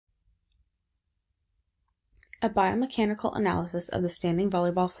A biomechanical analysis of the standing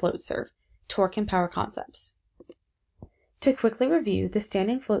volleyball float serve, torque and power concepts. To quickly review, the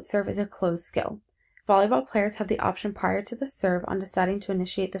standing float serve is a closed skill. Volleyball players have the option prior to the serve on deciding to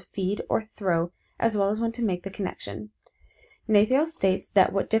initiate the feed or throw, as well as when to make the connection. Nathiel states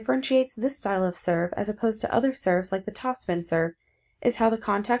that what differentiates this style of serve, as opposed to other serves like the topspin serve, is how the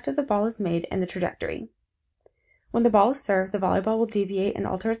contact of the ball is made and the trajectory. When the ball is served, the volleyball will deviate and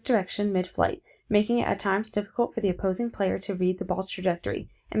alter its direction mid-flight, making it at times difficult for the opposing player to read the ball's trajectory,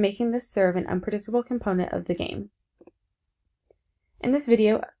 and making this serve an unpredictable component of the game. In this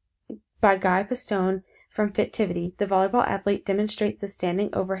video by Guy Pistone from Fitivity, the volleyball athlete demonstrates the standing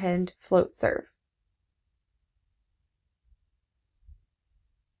overhand float serve.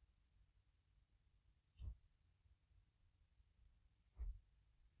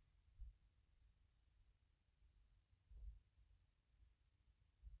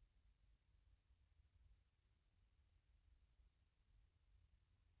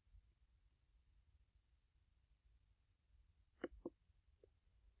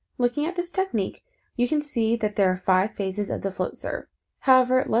 Looking at this technique, you can see that there are 5 phases of the float serve.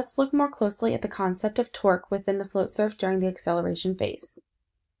 However, let's look more closely at the concept of torque within the float serve during the acceleration phase.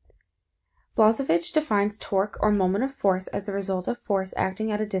 Blazevich defines torque or moment of force as the result of force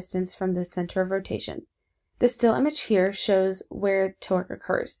acting at a distance from the center of rotation. The still image here shows where torque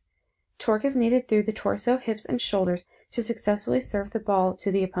occurs. Torque is needed through the torso, hips, and shoulders to successfully serve the ball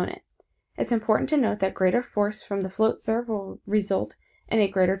to the opponent. It's important to note that greater force from the float serve will result in a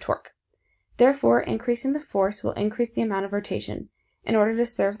greater torque. Therefore, increasing the force will increase the amount of rotation. In order to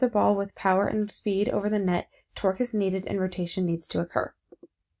serve the ball with power and speed over the net, torque is needed and rotation needs to occur.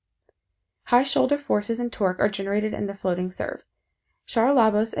 High shoulder forces and torque are generated in the floating serve.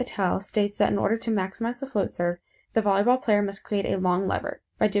 Charalabos et al. States that in order to maximize the float serve, the volleyball player must create a long lever.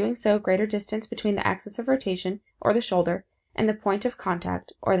 By doing so, greater distance between the axis of rotation, or the shoulder, and the point of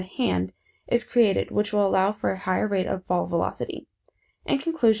contact, or the hand, is created, which will allow for a higher rate of ball velocity. In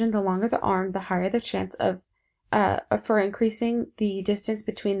conclusion, the longer the arm, the higher the chance for increasing the distance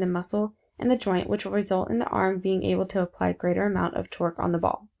between the muscle and the joint, which will result in the arm being able to apply greater amount of torque on the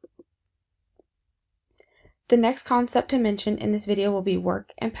ball. The next concept to mention in this video will be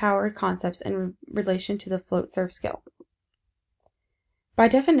work and power concepts in relation to the float serve skill. By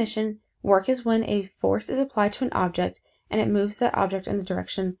definition, work is when a force is applied to an object and it moves that object in the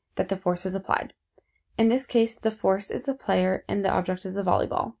direction that the force is applied. In this case, the force is the player and the object is the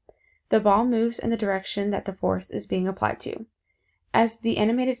volleyball. The ball moves in the direction that the force is being applied to. As the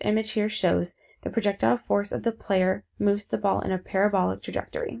animated image here shows, the projectile force of the player moves the ball in a parabolic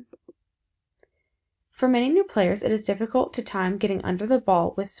trajectory. For many new players, it is difficult to time getting under the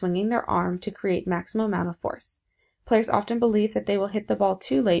ball with swinging their arm to create maximum amount of force. Players often believe that they will hit the ball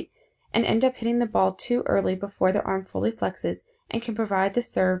too late and end up hitting the ball too early before their arm fully flexes and can provide the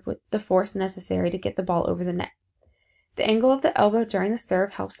serve with the force necessary to get the ball over the net. The angle of the elbow during the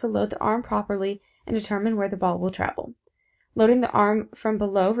serve helps to load the arm properly and determine where the ball will travel. Loading the arm from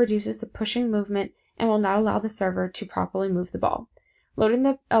below reduces the pushing movement and will not allow the server to properly move the ball. Loading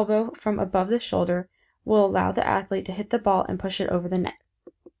the elbow from above the shoulder will allow the athlete to hit the ball and push it over the net.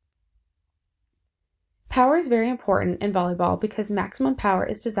 Power is very important in volleyball because maximum power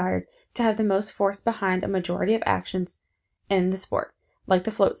is desired to have the most force behind a majority of actions in the sport, like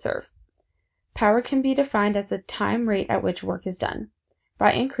the float serve. Power can be defined as the time rate at which work is done.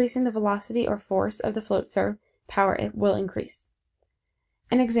 By increasing the velocity or force of the float serve, power will increase.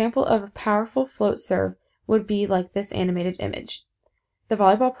 An example of a powerful float serve would be like this animated image. The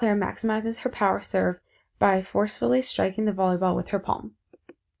volleyball player maximizes her power serve by forcefully striking the volleyball with her palm.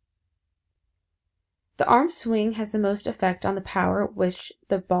 The arm swing has the most effect on the power which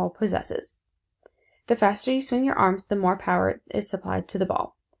the ball possesses. The faster you swing your arms, the more power is supplied to the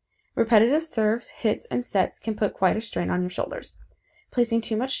ball. Repetitive serves, hits, and sets can put quite a strain on your shoulders. Placing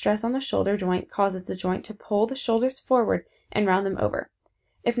too much stress on the shoulder joint causes the joint to pull the shoulders forward and round them over.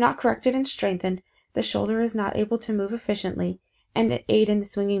 If not corrected and strengthened, the shoulder is not able to move efficiently and aid in the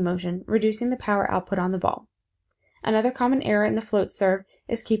swinging motion, reducing the power output on the ball. Another common error in the float serve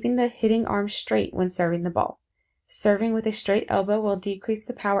is keeping the hitting arm straight when serving the ball. Serving with a straight elbow will decrease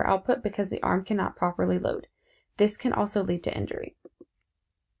the power output because the arm cannot properly load. This can also lead to injury.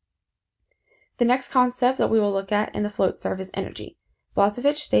 The next concept that we will look at in the float serve is energy.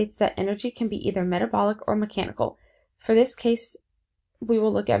 Blazevich states that energy can be either metabolic or mechanical. For this case, we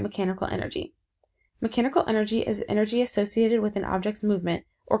will look at mechanical energy. Mechanical energy is energy associated with an object's movement,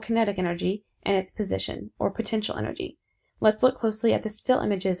 or kinetic energy, and its position, or potential energy. Let's look closely at the still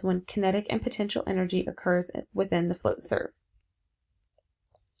images when kinetic and potential energy occurs within the float serve.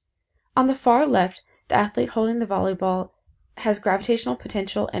 On the far left, The athlete holding the volleyball has gravitational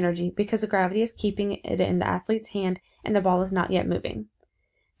potential energy because the gravity is keeping it in the athlete's hand and the ball is not yet moving.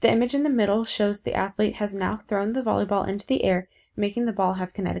 The image in the middle shows the athlete has now thrown the volleyball into the air, making the ball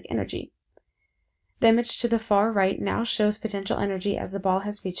have kinetic energy. The image to the far right now shows potential energy as the ball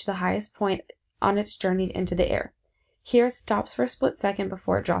has reached the highest point on its journey into the air. Here it stops for a split second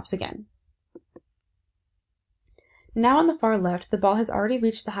before it drops again. Now on the far left, the ball has already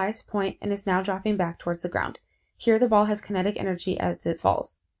reached the highest point and is now dropping back towards the ground. Here the ball has kinetic energy as it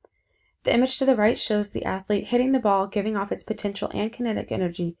falls. The image to the right shows the athlete hitting the ball, giving off its potential and kinetic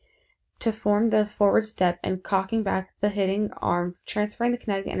energy to form the forward step and cocking back the hitting arm, transferring the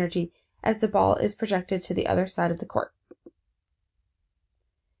kinetic energy as the ball is projected to the other side of the court.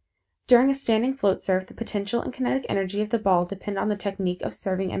 During a standing float serve, the potential and kinetic energy of the ball depend on the technique of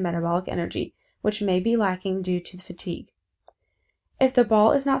serving and metabolic energy, which may be lacking due to fatigue. If the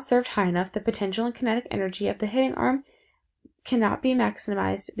ball is not served high enough, the potential and kinetic energy of the hitting arm cannot be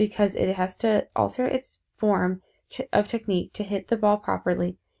maximized because it has to alter its form of technique to hit the ball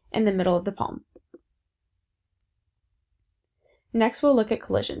properly in the middle of the palm. Next, we'll look at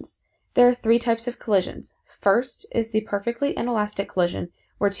collisions. There are 3 types of collisions. First is the perfectly inelastic collision,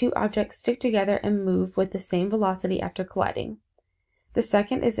 where 2 objects stick together and move with the same velocity after colliding. The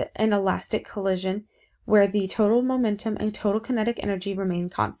second is an elastic collision, where the total momentum and total kinetic energy remain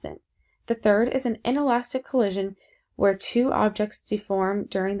constant. The third is an inelastic collision, where 2 objects deform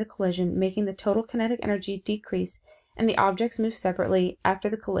during the collision, making the total kinetic energy decrease and the objects move separately after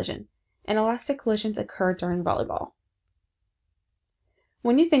the collision. Inelastic collisions occur during volleyball.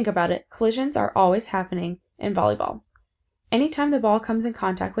 When you think about it, collisions are always happening in volleyball. Anytime the ball comes in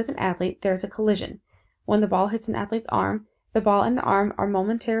contact with an athlete, there is a collision. When the ball hits an athlete's arm, the ball and the arm are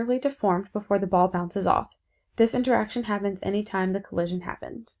momentarily deformed before the ball bounces off. This interaction happens anytime the collision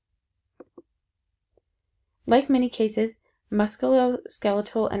happens. Like many cases,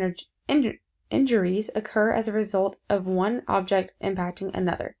 musculoskeletal injuries occur as a result of one object impacting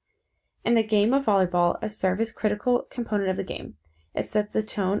another. In the game of volleyball, a serve is a critical component of the game. It sets the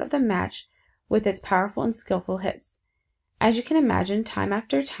tone of the match with its powerful and skillful hits. As you can imagine, time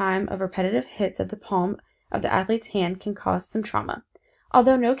after time of repetitive hits of the palm of the athlete's hand can cause some trauma.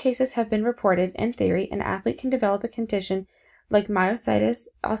 Although no cases have been reported, in theory, an athlete can develop a condition like myositis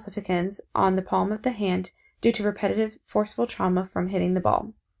ossificans on the palm of the hand due to repetitive, forceful trauma from hitting the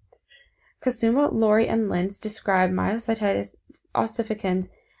ball. Kusuma, Lori, and Lenz describe myositis ossificans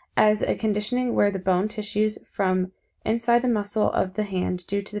as a conditioning where the bone tissues from inside the muscle of the hand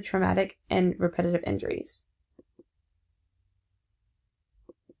due to the traumatic and repetitive injuries.